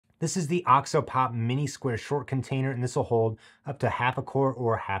This is the OXO Pop Mini Square Short Container, and this will hold up to half a quart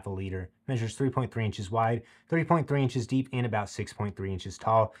or half a liter. Measures 3.3 inches wide, 3.3 inches deep, and about 6.3 inches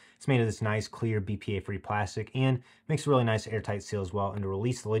tall. It's made of this nice, clear, BPA-free plastic, and makes a really nice airtight seal as well. And to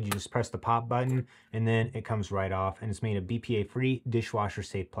release the lid, you just press the pop button, and then it comes right off. And it's made of BPA-free,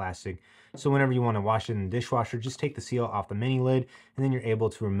 dishwasher-safe plastic. So whenever you want to wash it in the dishwasher, just take the seal off the mini lid, and then you're able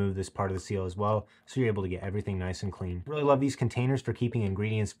to remove this part of the seal as well, so you're able to get everything nice and clean. Really love these containers for keeping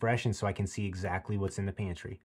ingredients fresh, and so I can see exactly what's in the pantry.